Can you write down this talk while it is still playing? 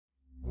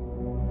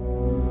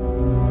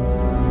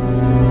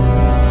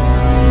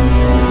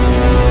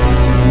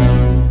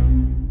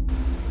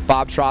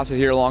Trossett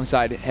here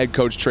alongside head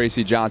coach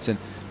Tracy Johnson.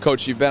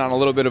 Coach, you've been on a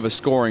little bit of a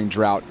scoring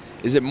drought.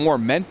 Is it more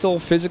mental,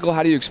 physical?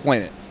 How do you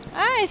explain it?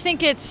 I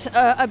think it's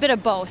a bit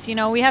of both. You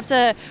know, we have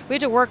to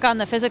work on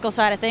the physical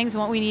side of things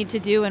and what we need to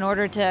do in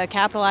order to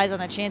capitalize on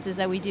the chances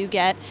that we do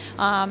get.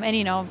 And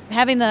you know,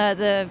 having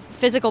the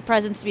physical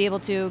presence to be able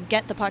to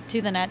get the puck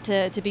to the net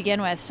to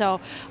begin with. So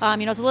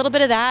you know, it's a little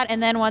bit of that,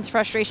 and then once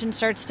frustration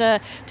starts to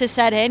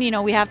set in, you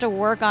know, we have to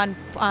work on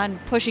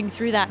pushing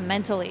through that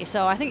mentally.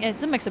 So I think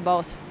it's a mix of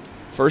both.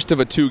 First of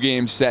a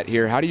 2-game set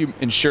here. How do you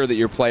ensure that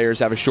your players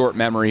have a short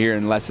memory here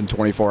in less than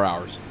 24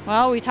 hours?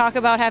 Well, we talk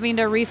about having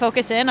to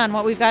refocus in on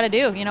what we've got to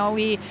do. You know,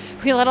 we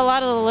let a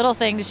lot of the little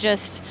things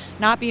just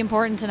not be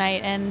important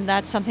tonight, and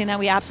that's something that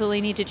we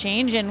absolutely need to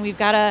change. And we've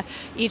got to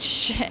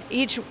each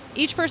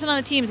person on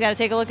the team's got to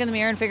take a look in the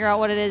mirror and figure out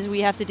what it is we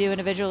have to do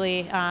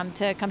individually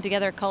to come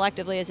together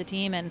collectively as a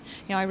team. And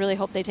you know, I really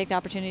hope they take the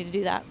opportunity to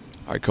do that.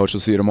 All right, Coach. We'll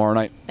see you tomorrow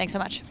night. Thanks so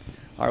much.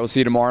 All right, we'll see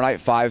you tomorrow night,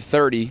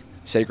 5:30,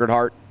 Sacred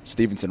Heart,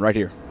 Stevenson, right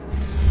here.